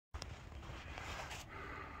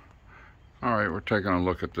Alright, we're taking a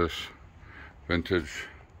look at this vintage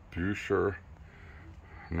buescher.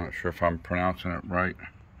 I'm not sure if I'm pronouncing it right.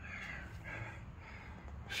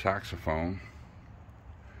 Saxophone.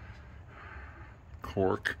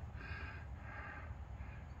 Cork.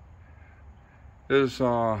 Is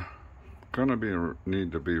gonna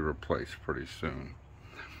need to be replaced pretty soon.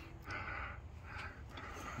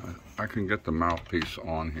 I can get the mouthpiece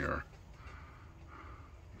on here,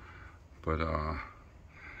 but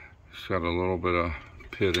it's got a little bit of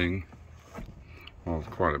pitting. Well, it's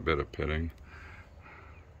quite a bit of pitting.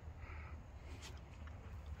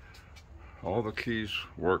 All the keys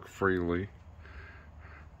work freely.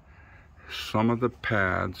 Some of the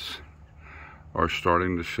pads are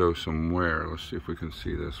starting to show some wear. Let's see if we can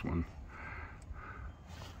see this one.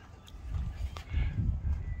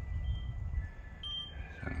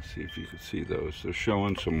 Let's see if you can see those. They're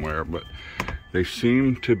showing some wear, but they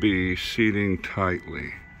seem to be seating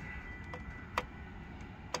tightly.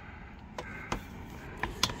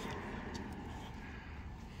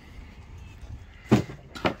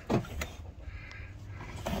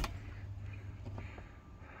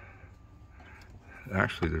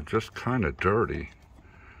 Actually, they're just kind of dirty.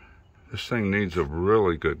 This thing needs a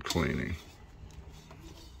really good cleaning.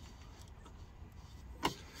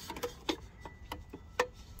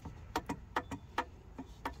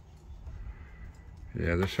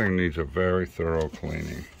 Yeah, this thing needs a very thorough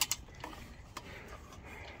cleaning.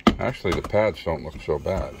 Actually, the pads don't look so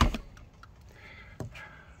bad.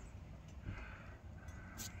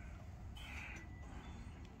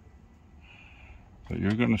 But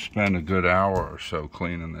you're going to spend a good hour or so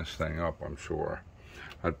cleaning this thing up, I'm sure.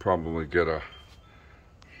 I'd probably get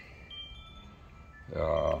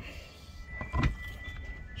some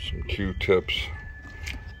Q-tips.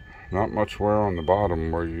 Not much wear on the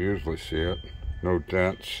bottom where you usually see it. No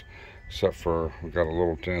dents, except for we got a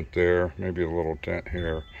little dent there, maybe a little dent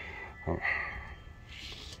here.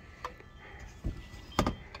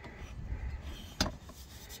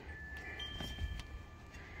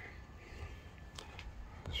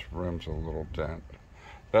 This rim's a little dent.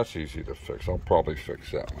 That's easy to fix. I'll probably fix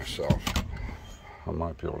that myself. I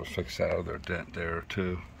might be able to fix that other dent there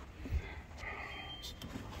too.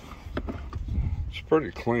 It's a pretty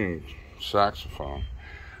clean saxophone.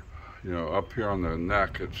 You know, up here on the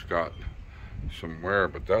neck it's got some wear,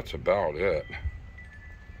 but that's about it.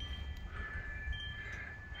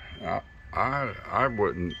 I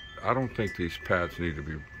don't think these pads need to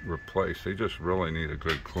be replaced. They just really need a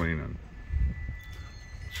good cleaning.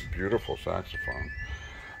 It's a beautiful saxophone.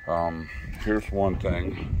 Here's one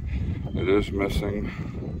thing. It is missing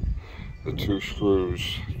the two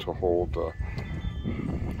screws to hold the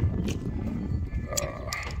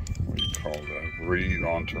reed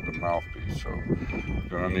onto the mouthpiece, so I'm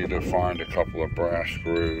gonna need to find a couple of brass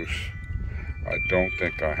screws. I don't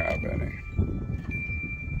think I have any.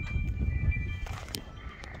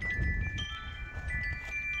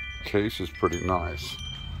 Case is pretty nice.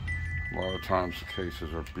 A lot of times the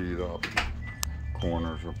cases are beat up,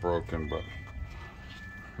 corners are broken, but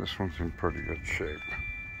this one's in pretty good shape.